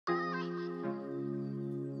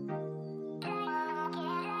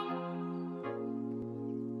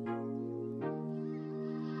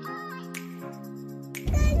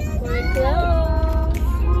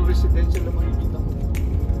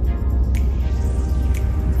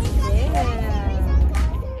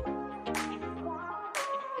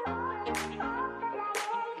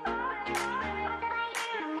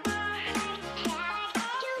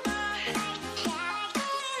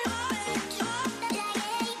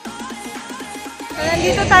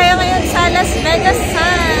Nandito tayo ngayon sa Las Vegas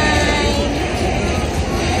sign.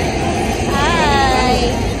 Hi!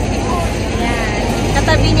 Ayan.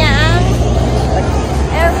 Katabi niya ang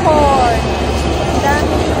airport.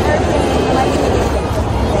 Daming airplane.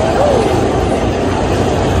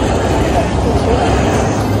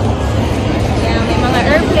 Ayan, may mga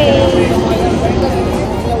airplane.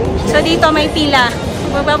 So dito may pila.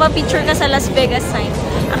 Magpapapicture ka sa Las Vegas sign.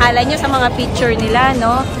 Akala nyo sa mga picture nila,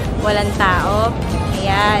 no? Walang tao.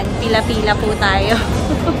 Ayan, pila-pila po tayo.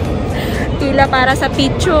 Pila para sa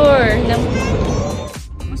picture.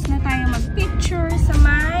 Tapos na tayo mag-picture sa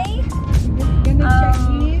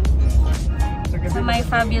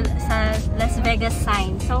sa Las Vegas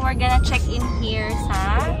sign. So we're gonna check in here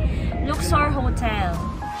sa Luxor Hotel.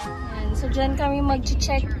 Ayan, so dyan kami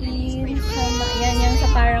mag-check in sa yan sa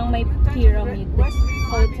parang may pyramid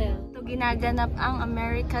hotel. So ginaganap ang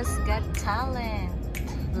America's Got Talent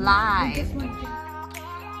live.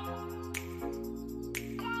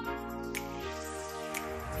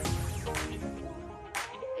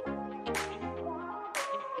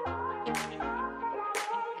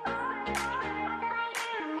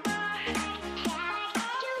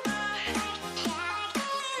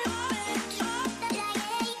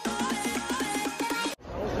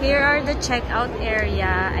 Here are the checkout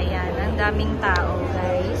area. Ayan, ang daming tao,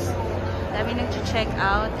 guys. Dami nag-check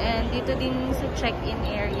out. And dito din sa check-in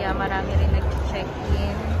area, marami rin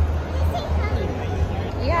nag-check-in.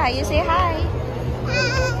 Yeah, you say hi.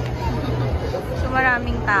 So,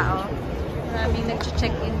 maraming tao. Maraming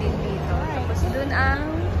nag-check-in din dito. Tapos dun ang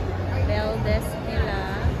bell desk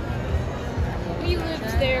nila. We lived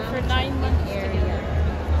there for 9 months area.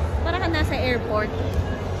 Para ka nasa airport.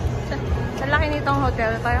 Sa laki nitong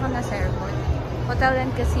hotel, parang nasa airport. Hotel and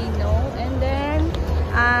casino. And then,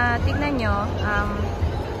 tignan nyo,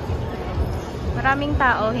 maraming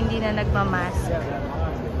tao hindi na nagmamask.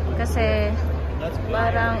 Kasi,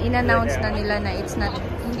 parang in-announce na nila na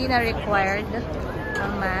hindi na required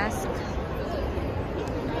ang mask.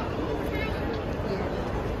 Yeah.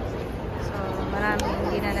 So, maraming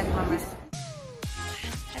hindi na nagmamask.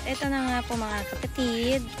 Ito na nga po mga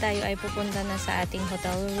kapatid, tayo ay pupunta na sa ating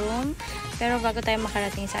hotel room. Pero bago tayo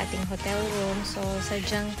makarating sa ating hotel room, so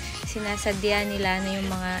sadyang sinasadya nila na yung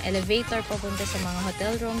mga elevator papunta sa mga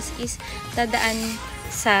hotel rooms is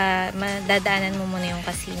dadaanan mo muna yung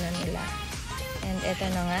casino nila. And ito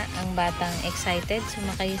na nga, ang batang excited,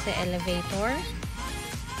 sumakay sa elevator.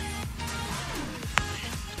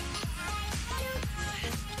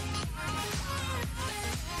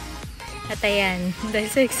 At ayan, dahil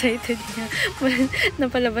so excited niya,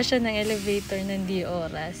 napalabas siya ng elevator ng di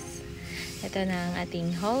oras. Ito na ang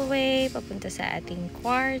ating hallway, papunta sa ating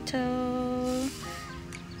kwarto.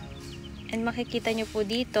 And makikita nyo po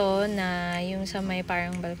dito na yung sa may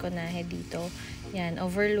parang balkonahe dito, yan,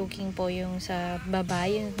 overlooking po yung sa baba,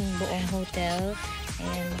 yung buong hotel.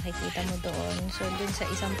 Ayan, makikita mo doon. So, dun sa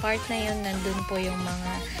isang part na yun, nandun po yung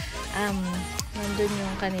mga, nandun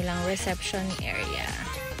yung kanilang reception area.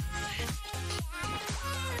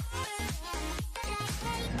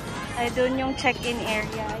 Ay, doon yung check-in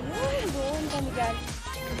area. Yun, doon kami galing.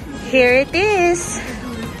 Here it is.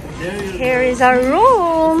 Here is our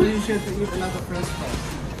room.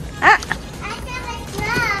 Ah!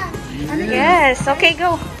 Yes. Okay,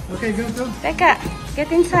 go. Okay, go. Becca, get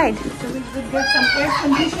inside. So we could get some air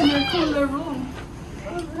conditioner, cooler room.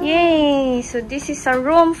 Yay! So this is a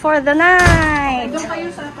room for the night. Doon kayo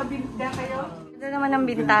sa kabinda kayo? Ito naman ang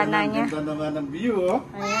bintana niya. Ganda naman ang view, oh.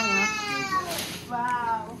 Ayan, oh.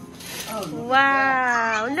 Wow.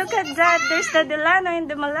 Wow! Look at that! There's the Delano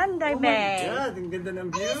and the Malanday Bay. Oh my God, ang ganda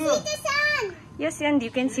ng view. Yes, and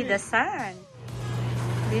you can see the sun.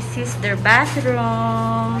 This is their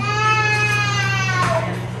bathroom.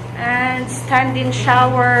 And stand-in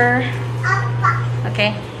shower.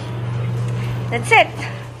 Okay. That's it.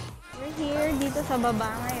 We're here dito sa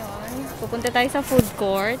baba ngayon. Pupunta tayo sa food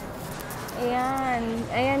court. Ayan.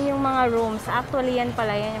 Ayan yung mga rooms. Actually, yan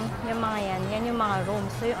pala. Yan yung mga yan. Yan yung mga rooms.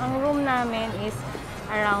 So, ang room namin is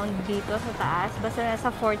around dito sa taas. Basta nasa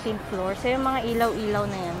 14th floor. So, yung mga ilaw-ilaw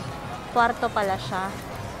na yan. Kwarto pala siya.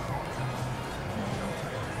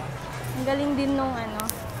 Ang galing din nung ano.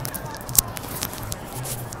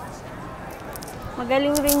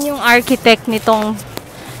 Magaling rin yung architect nitong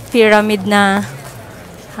pyramid na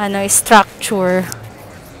structure.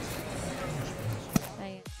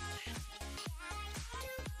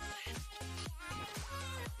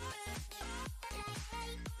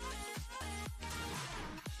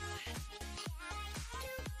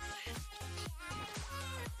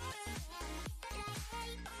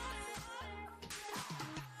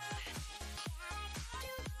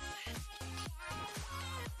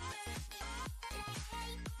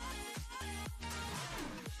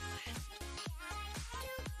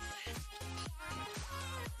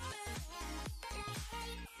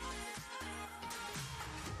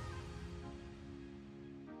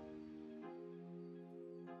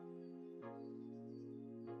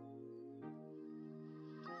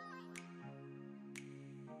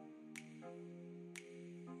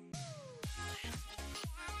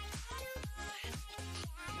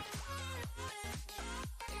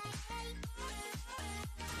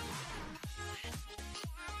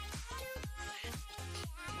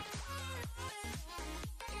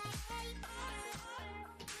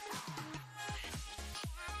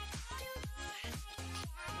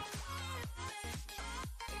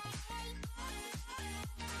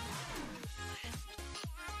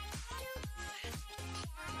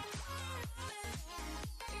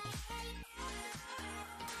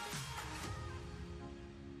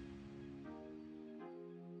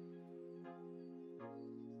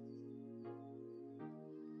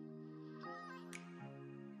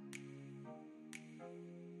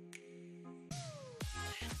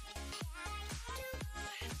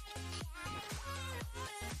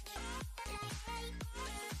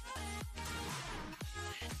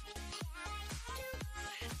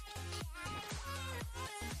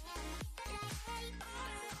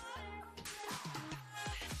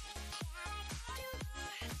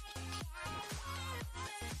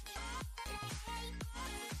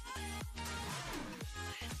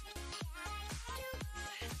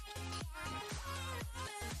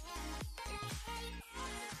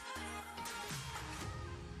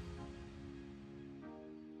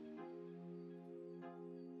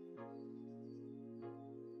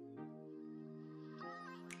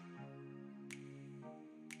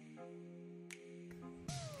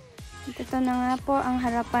 Ito na nga po ang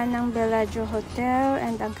harapan ng Bellagio Hotel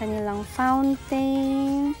and ang kanilang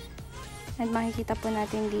fountain. At makikita po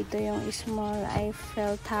natin dito yung small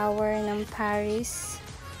Eiffel Tower ng Paris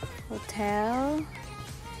Hotel.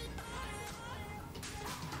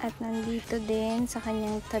 At nandito din sa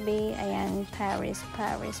kanyang tabi, ayan, Paris,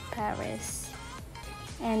 Paris, Paris.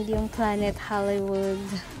 And yung Planet Hollywood.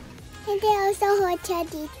 And there's also hotel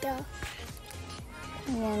dito.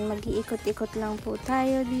 Ayan, mag-iikot-ikot lang po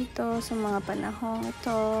tayo dito sa mga panahong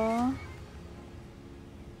ito.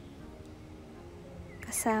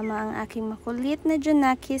 Kasama ang aking makulit na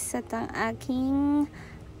Junakis at ang aking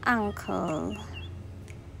uncle.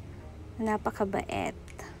 Napakabait.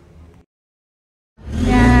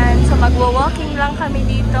 Ayan, so magwa-walking lang kami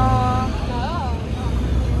dito.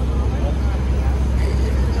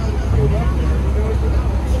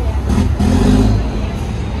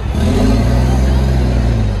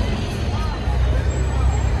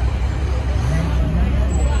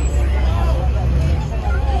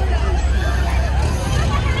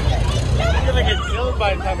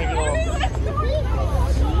 By the time we get home.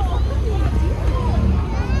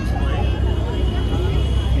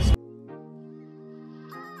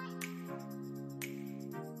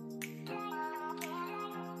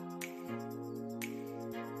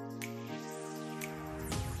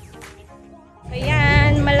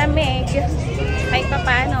 Ayan, malamig. Kahit pa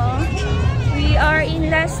paano. We are in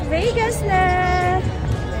Las Vegas na.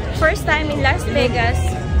 First time in Las Vegas.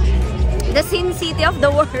 The Sin City of the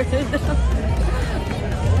world.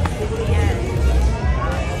 Ayan.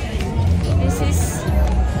 This is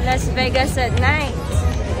Las Vegas at night.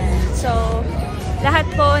 So, lahat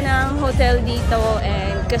po ng hotel dito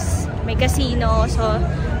and may casino. So,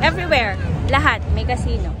 everywhere. Lahat may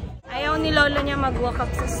casino. Ayaw ni Lolo niya mag-walk up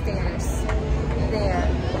sa stairs. There.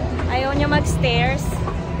 Ayaw niya mag-stairs.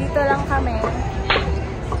 Dito lang kami.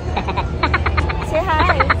 Say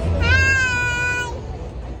hi!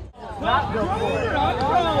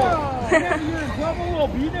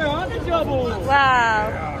 Wow!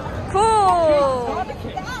 Cool!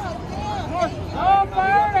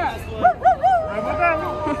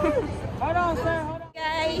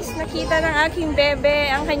 Guys, nakita ng aking bebe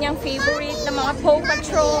ang kanyang favorite na mga Paw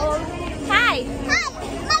Patrol. Hi! Hi!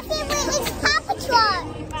 My favorite is Paw Patrol!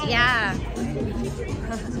 Yeah.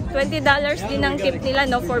 $20 din ang tip nila,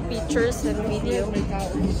 no, for pictures and video.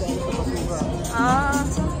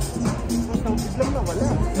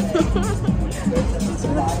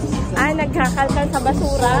 Nagkakalkal sa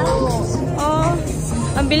basura. Oh,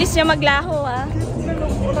 ang bilis niya maglaho, ah.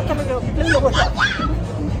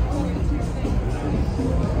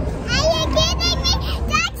 Are you kidding me?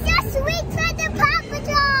 That's so sweet for the Paw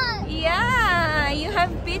Patrol! Yeah, you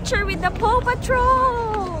have picture with the Paw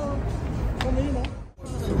Patrol.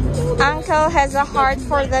 Uncle has a heart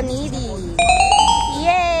for the needy.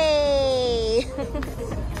 Yay!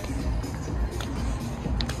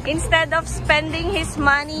 Instead of spending his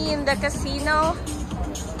money in the casino,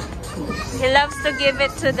 he loves to give it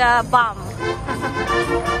to the bum.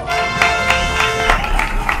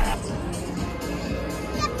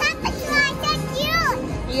 The Paw Patrol are so cute!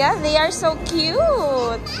 Yeah, they are so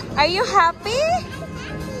cute. Are you happy?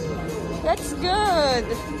 That's good.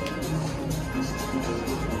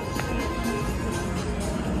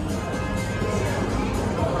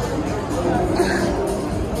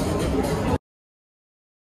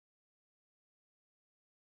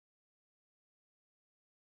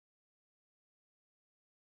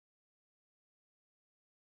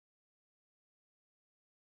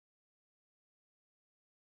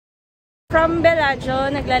 From Bellagio,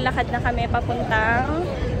 naglalakad na kami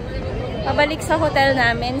pabalik sa hotel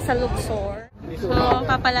namin sa Luxor. So,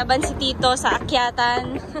 papalaban si Tito sa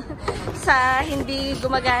akyatan sa hindi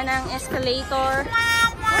gumaganang escalator.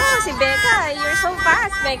 Oh, si Becca, you're so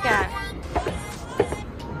fast, Becca.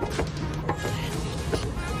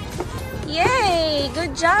 Yay!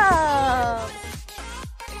 Good job!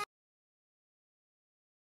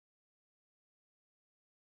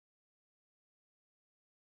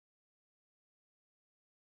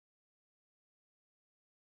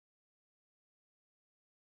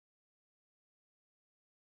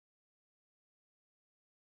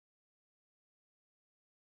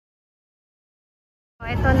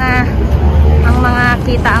 Ito na ang mga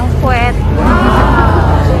kita ang puwet.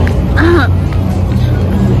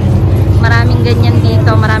 Maraming ganyan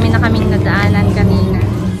dito. Marami na kaming nadaanan kanina.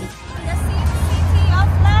 The city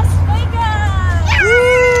of Las Vegas!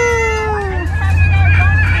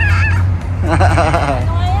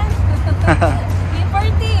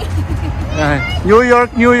 Liberty! New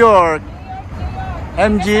York, New York.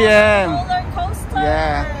 MGM. Roller coaster.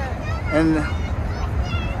 Yeah. And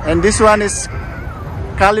And this one is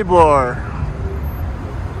Calibor.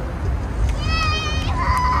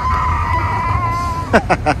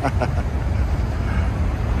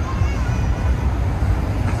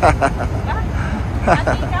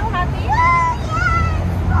 Happy now, happy?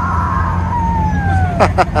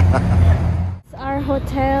 Our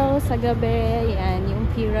hotel sa gabi, yan, yung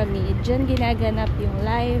pyramid. Diyan ginaganap yung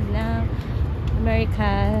live na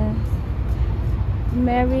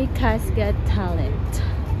America's Got Talent.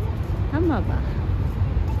 Tama ba?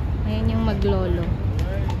 Ayan yung maglolo.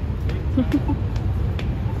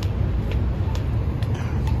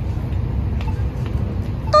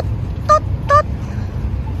 Tot, tot, tot.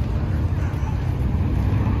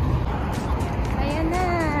 Ayan na.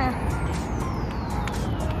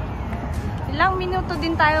 Ilang minuto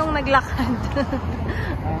din tayong naglakad.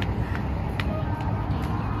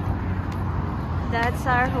 That's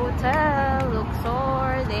our hotel,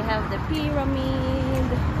 Luxor. They have the pyramid.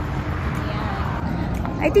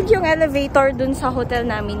 Ayan. I think yung elevator dun sa hotel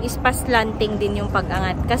namin is paslanting din yung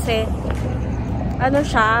pag-angat. Kasi, ano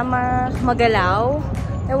siya, magalaw.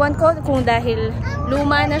 Ewan ko kung dahil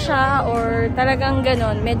luma na siya or talagang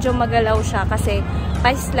ganon, medyo magalaw siya kasi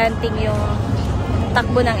paslanting yung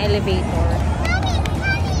takbo ng elevator.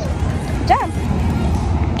 Jump!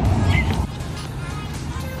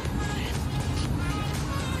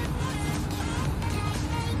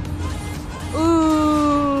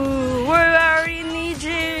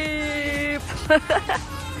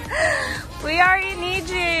 We are in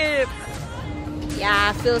Egypt.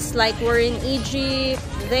 Yeah, feels like we're in Egypt.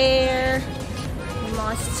 There,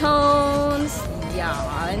 more stones. Yeah,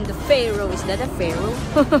 and the pharaoh. Is that a pharaoh?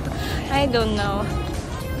 I don't know.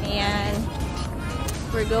 And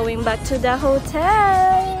we're going back to the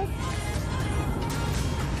hotel.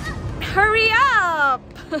 Hurry up!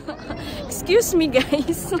 Excuse me,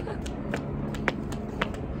 guys.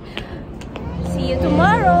 See you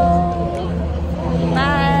tomorrow.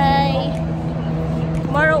 Bye!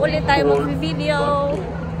 Tomorrow ulit tayo mag-video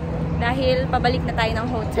dahil pabalik na tayo ng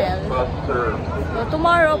hotel. So,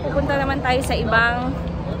 tomorrow pupunta naman tayo sa ibang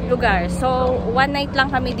lugar. So, one night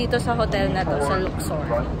lang kami dito sa hotel na to, sa Luxor.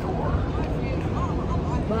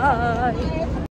 Bye!